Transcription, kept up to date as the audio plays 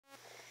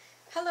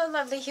Hello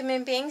lovely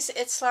human beings,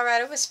 it's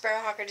Loretta with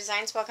Sparrowhawker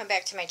Designs. Welcome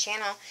back to my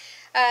channel.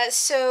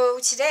 So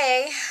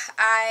today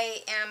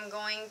I am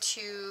going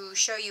to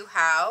show you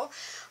how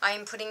I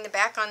am putting the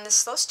back on this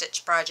slow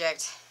stitch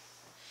project.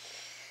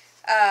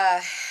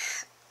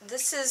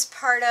 This is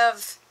part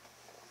of,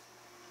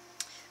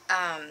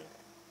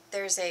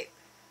 there's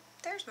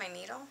my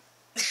needle.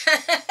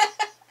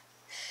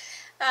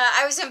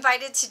 I was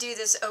invited to do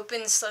this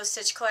open slow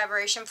stitch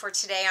collaboration for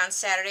today on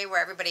Saturday,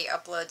 where everybody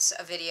uploads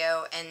a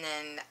video and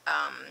then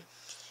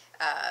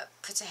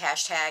puts a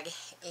hashtag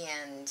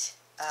and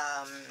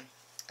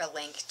a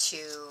link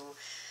to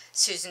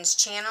Susan's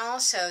channel.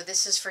 So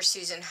this is for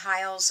Susan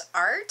Hiles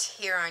Art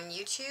here on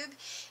YouTube,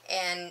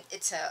 and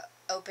it's a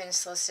open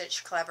slow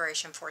stitch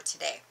collaboration for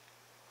today.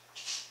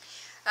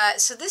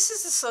 So this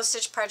is the slow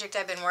stitch project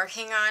I've been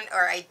working on,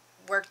 or I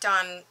worked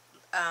on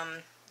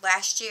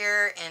last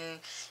year, and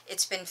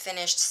it's been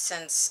finished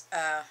since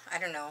I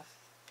don't know,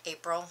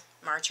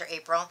 March or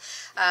April,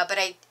 but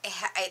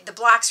the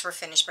blocks were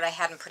finished, but I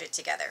hadn't put it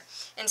together.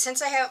 And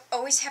since I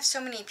always have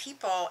so many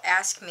people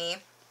ask me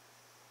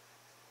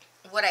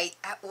what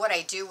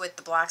I do with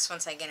the blocks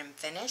once I get them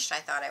finished, I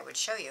thought I would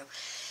show you.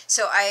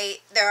 So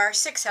there are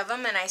 6 of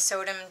them, and I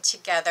sewed them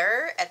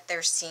together at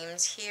their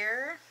seams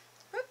here.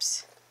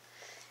 Whoops.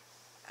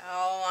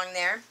 All along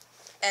there.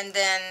 And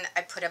then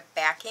I put a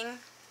backing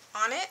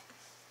on it.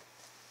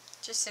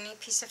 Just any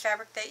piece of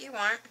fabric that you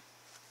want.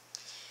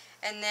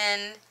 And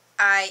then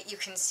you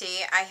can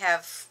see I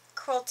have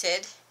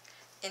quilted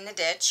in the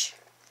ditch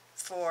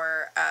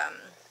for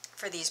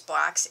these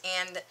blocks,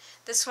 and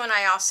this one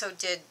I also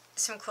did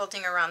some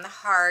quilting around the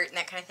heart and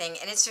that kind of thing,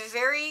 and it's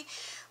very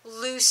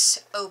loose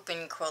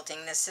open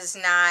quilting. This is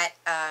not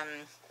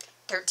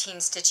 13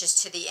 stitches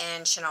to the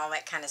inch and all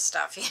that kind of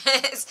stuff,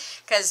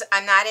 because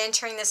I'm not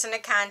entering this in a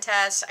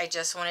contest. I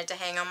just wanted to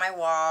hang on my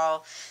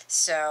wall.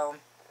 So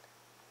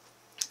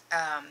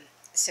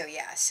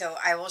yeah, so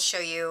I will show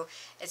you.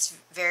 It's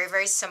very,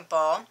 very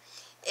simple.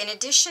 In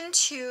addition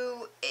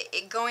to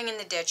it going in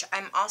the ditch,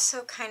 I'm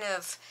also kind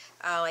of,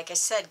 like I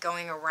said,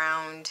 going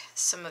around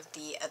some of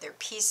the other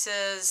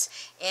pieces,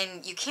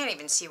 and you can't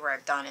even see where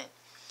I've done it.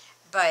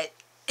 But,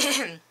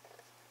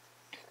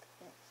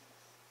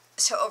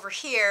 so over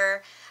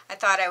here, I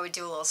thought I would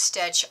do a little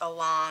stitch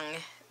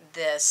along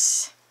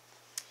this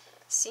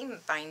seam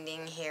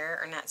binding here,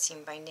 or not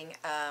seam binding,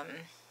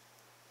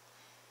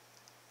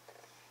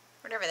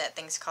 whatever that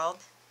thing's called.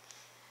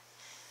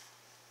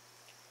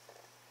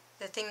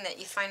 The thing that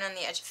you find on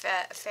the edge of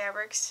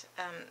fabrics.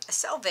 A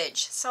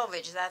selvage,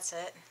 that's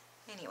it.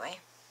 Anyway.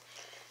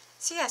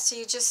 So yeah, so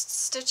you just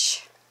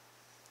stitch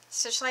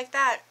like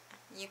that.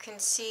 You can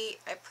see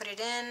I put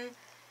it in.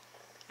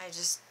 I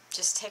just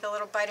take a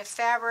little bite of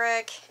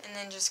fabric and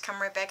then just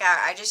come right back out.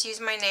 I just use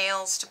my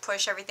nails to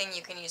push everything.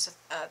 You can use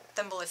a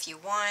thimble if you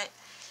want.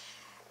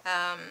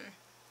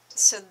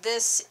 So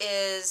this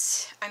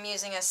is, I'm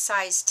using a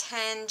size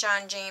 10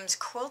 John James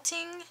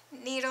quilting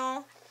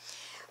needle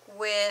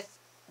with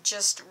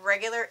just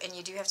regular, and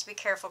you do have to be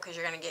careful because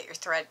you're going to get your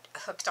thread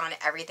hooked on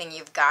everything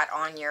you've got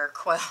on your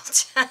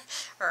quilt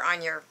or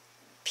on your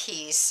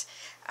piece.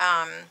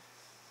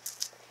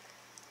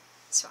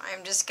 So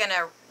I'm just going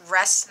to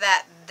rest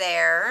that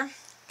there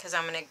because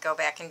I'm going to go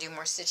back and do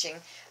more stitching.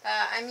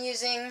 I'm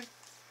using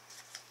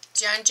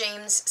John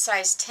James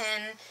size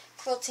 10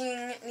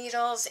 quilting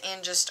needles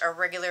and just a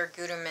regular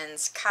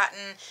Gutermann's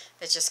cotton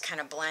that just kind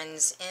of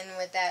blends in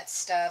with that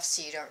stuff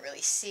so you don't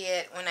really see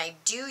it. When I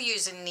do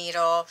use a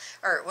needle,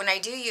 or when I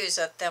do use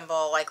a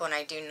thimble, like when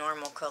I do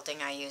normal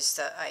quilting, I use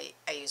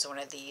one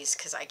of these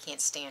because I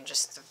can't stand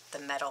just the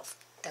metal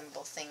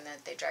thimble thing.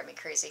 That they drive me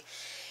crazy.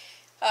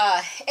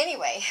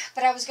 Anyway,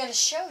 but I was going to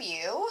show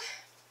you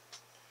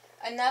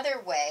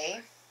another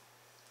way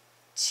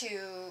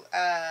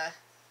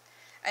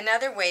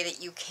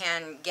that you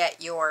can get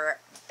your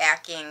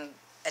backing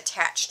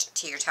attached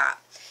to your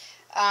top.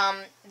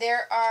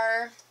 There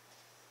are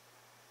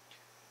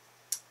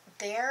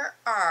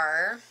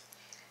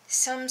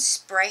some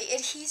spray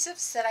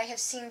adhesives that I have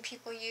seen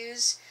people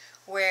use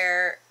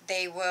where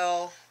they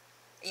will,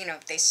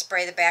 they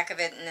spray the back of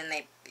it and then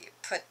they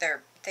put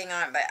their thing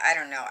on it, but I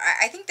don't know.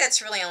 I think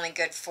that's really only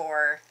good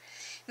for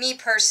me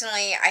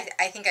personally.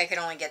 I think I could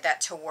only get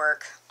that to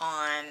work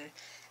on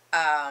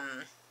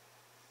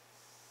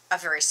a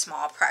very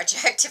small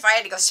project. If I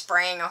had to go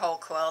spraying a whole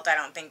quilt, I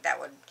don't think that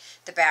would,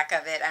 the back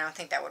of it, I don't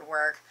think that would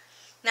work.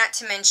 Not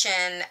to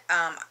mention,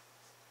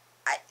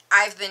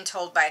 I've been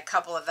told by a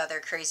couple of other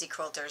crazy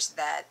quilters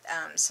that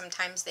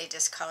sometimes they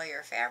discolor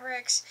your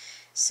fabrics.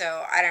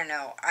 So I don't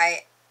know.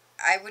 I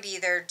would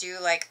either do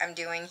like I'm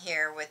doing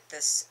here with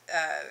this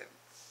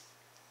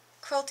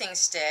quilting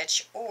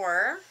stitch,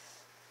 or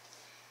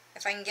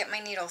if I can get my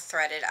needle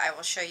threaded, I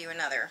will show you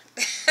another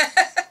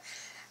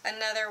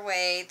another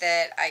way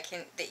that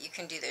you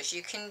can do this.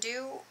 You can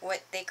do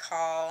what they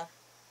call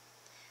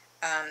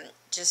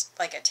just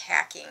like a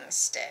tacking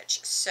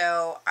stitch.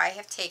 So I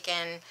have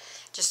taken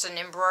just an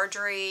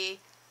embroidery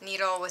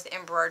needle with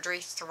embroidery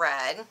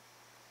thread,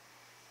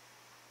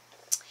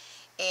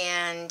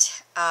 and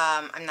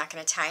I'm not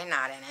going to tie a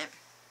knot in it.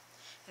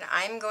 And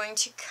I'm going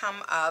to come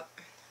up,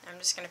 I'm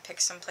just going to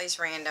pick someplace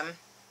random,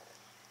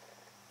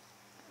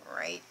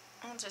 right,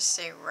 I'll just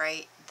say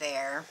right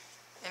there.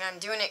 And I'm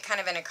doing it kind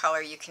of in a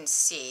color you can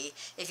see.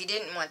 If you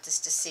didn't want this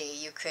to see,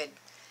 you could,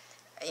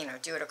 you know,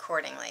 do it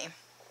accordingly.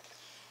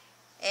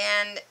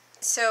 And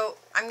so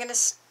I'm going to,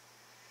 so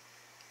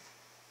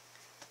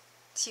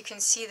you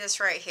can see this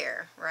right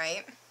here,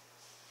 right?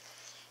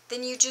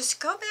 Then you just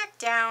go back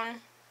down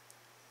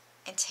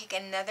and take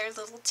another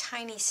little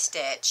tiny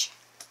stitch.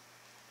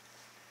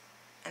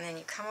 And then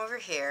you come over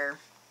here.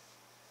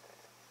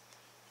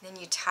 And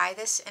then you tie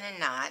this in a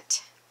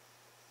knot.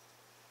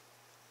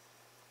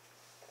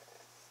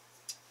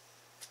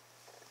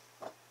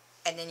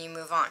 And then you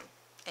move on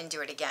and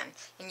do it again.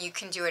 And you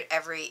can do it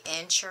every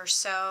inch or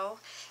so.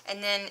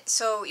 And then,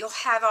 so you'll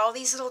have all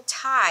these little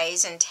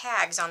ties and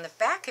tags on the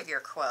back of your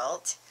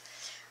quilt,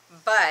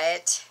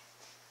 but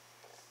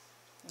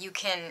you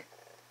can,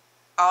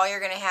 all you're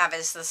going to have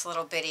is this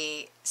little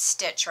bitty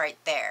stitch right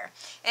there.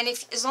 And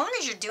if, as long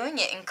as you're doing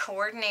it in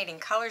coordinating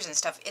colors and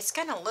stuff, it's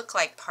going to look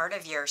like part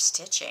of your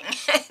stitching.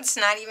 It's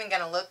not even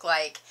going to look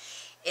like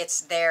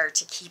it's there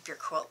to keep your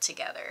quilt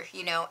together,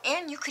 you know,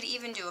 and you could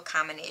even do a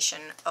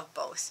combination of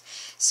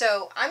both.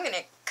 So I'm going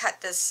to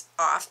cut this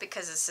off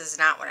because this is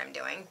not what I'm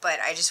doing, but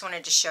I just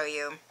wanted to show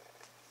you,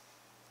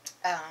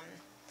 I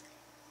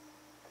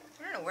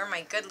don't know where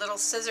my good little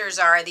scissors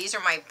are. These are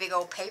my big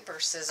old paper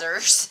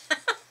scissors.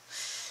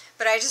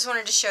 But I just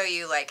wanted to show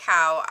you like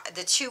how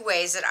the two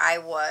ways that I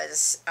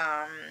was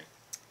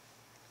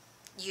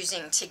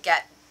using to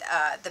get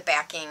the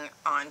backing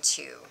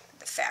onto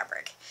the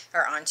fabric,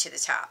 or onto the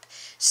top.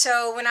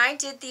 So when I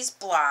did these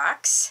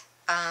blocks,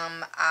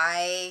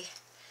 I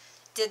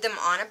did them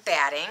on a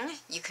batting.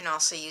 You can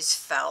also use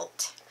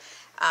felt.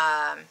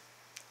 And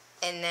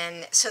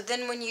then, so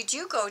then when you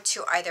do go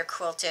to either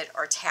quilt it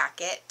or tack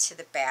it to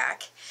the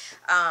back,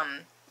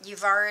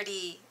 you've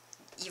already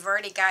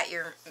got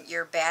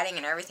your batting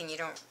and everything. You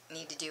don't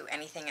need to do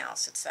anything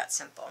else. It's that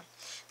simple.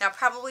 Now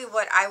probably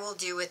what I will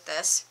do with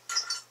this,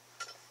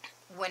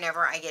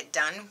 whenever I get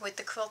done with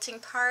the quilting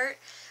part,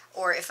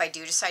 or if I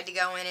do decide to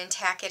go in and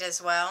tack it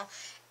as well,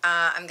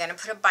 I'm going to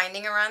put a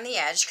binding around the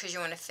edge because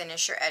you want to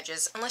finish your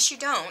edges. Unless you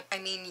don't, I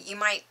mean, you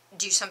might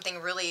do something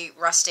really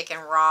rustic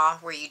and raw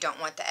where you don't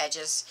want the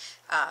edges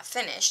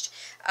finished.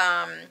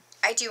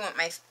 I do want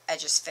my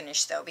edges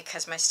finished though,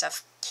 because my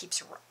stuff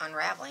keeps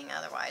unraveling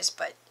otherwise,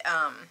 but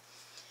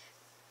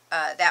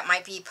that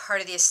might be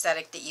part of the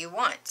aesthetic that you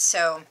want.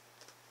 So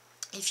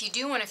if you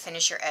do want to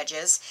finish your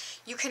edges,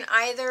 you can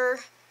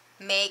either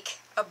make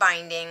a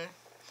binding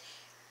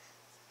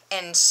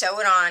and sew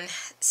it on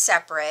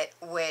separate,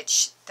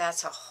 which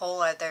that's a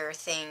whole other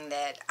thing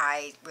that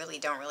I really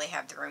don't really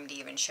have the room to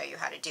even show you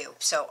how to do.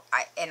 So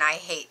I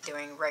hate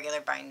doing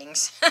regular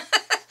bindings.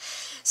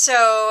 So,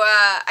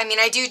 I mean,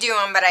 I do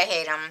them, but I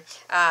hate them.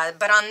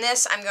 But on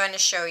this, I'm going to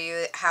show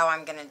you how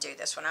I'm going to do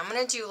this one. I'm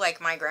going to do like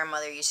my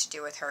grandmother used to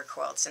do with her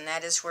quilts, and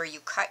that is where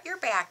you cut your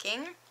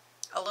backing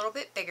a little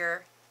bit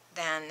bigger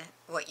than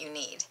what you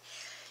need.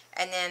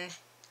 And then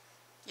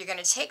you're going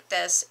to take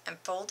this and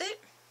fold it,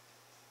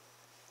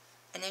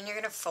 and then you're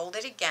going to fold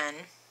it again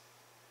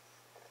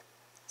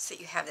so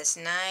that you have this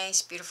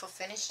nice, beautiful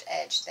finished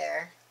edge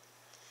there.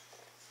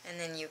 And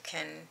then you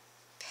can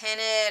pin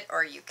it,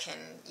 or you can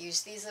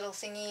use these little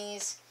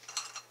thingies.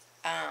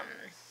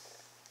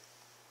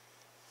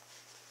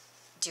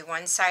 Do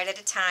one side at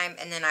a time,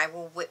 and then I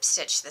will whip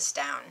stitch this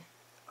down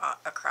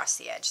across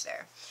the edge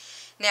there.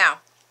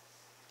 Now,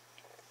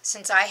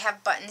 since I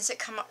have buttons that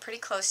come up pretty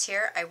close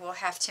here, I will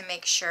have to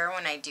make sure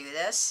when I do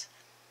this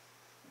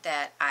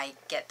that I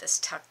get this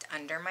tucked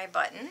under my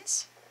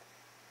buttons.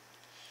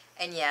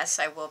 And yes,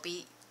 I will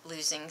be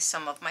losing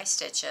some of my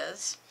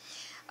stitches.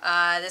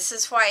 This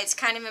is why it's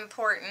kind of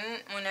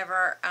important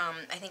whenever,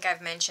 I think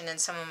I've mentioned in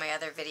some of my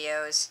other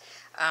videos,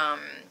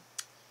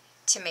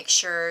 to make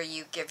sure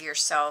you give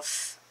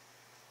yourself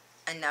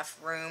enough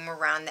room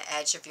around the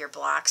edge of your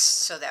blocks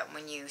so that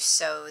when you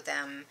sew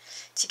them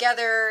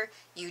together,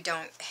 you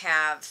don't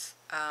have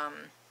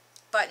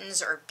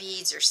buttons or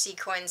beads or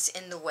sequins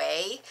in the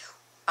way.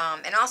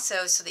 And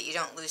also so that you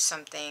don't lose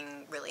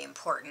something really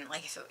important.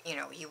 Like if you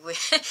know, you would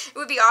it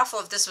would be awful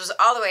if this was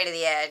all the way to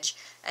the edge,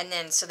 and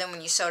then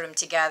when you sewed them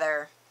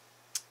together,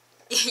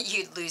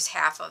 you'd lose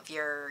half of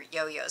your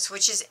yo-yos,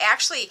 which is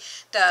actually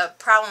the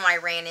problem I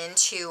ran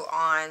into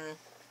on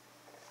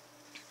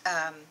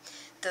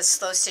the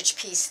slow stitch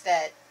piece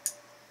that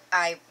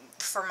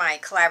for my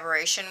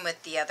collaboration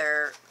with the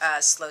other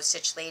slow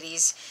stitch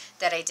ladies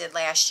that I did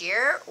last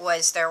year,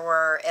 was there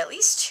were at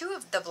least 2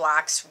 of the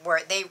blocks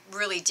where they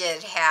really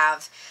did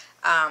have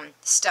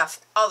stuff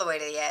all the way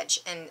to the edge,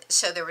 and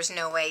so there was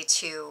no way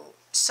to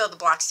sew the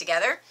blocks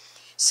together.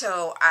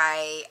 So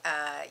I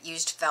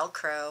used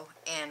Velcro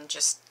and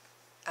just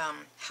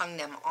hung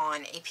them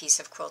on a piece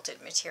of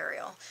quilted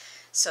material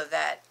so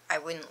that I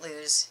wouldn't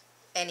lose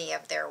any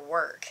of their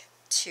work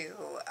to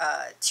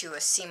a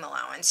seam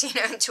allowance, you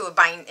know, to a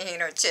bind, you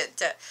know, to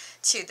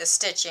the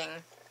stitching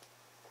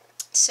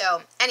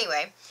So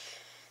anyway,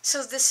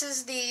 so this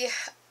is the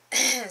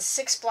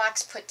 6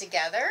 blocks put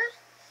together,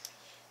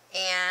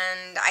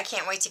 and I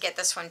can't wait to get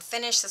this one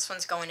finished. This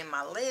one's going in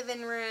my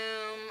living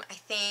room, I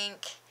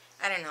think.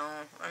 I don't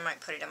know, I might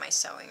put it in my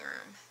sewing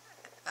room.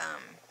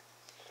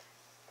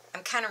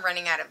 I'm kind of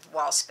running out of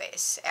wall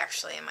space,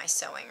 actually, in my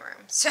sewing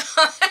room. So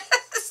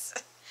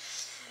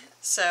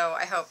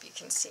I hope you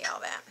can see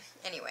all that.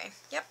 Anyway,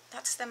 yep,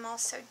 that's them all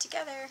sewed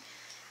together.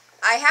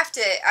 I have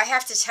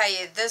to tell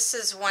you, this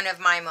is one of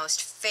my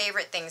most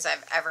favorite things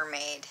I've ever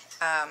made.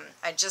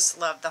 I just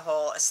love the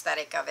whole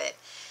aesthetic of it.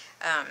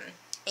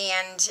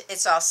 And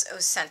it's also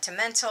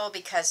sentimental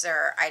because there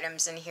are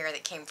items in here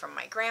that came from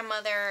my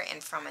grandmother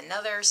and from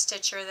another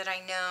stitcher that I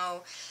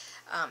know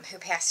who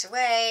passed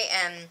away.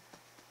 And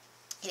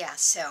yeah,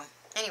 so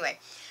anyway.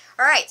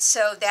 Alright,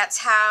 so that's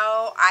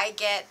how I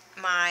get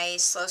my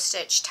slow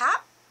stitch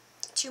top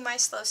to my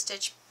slow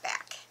stitch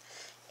back.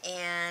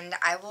 And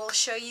I will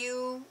show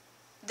you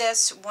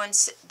this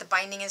once the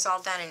binding is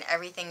all done and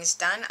everything's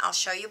done. I'll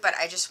show you, but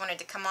I just wanted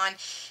to come on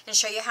and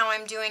show you how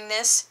I'm doing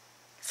this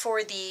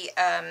for the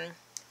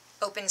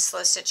open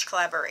slow stitch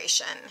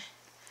collaboration.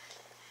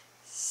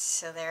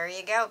 So there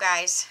you go,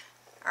 guys.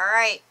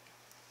 Alright,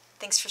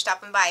 thanks for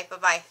stopping by.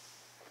 Bye-bye.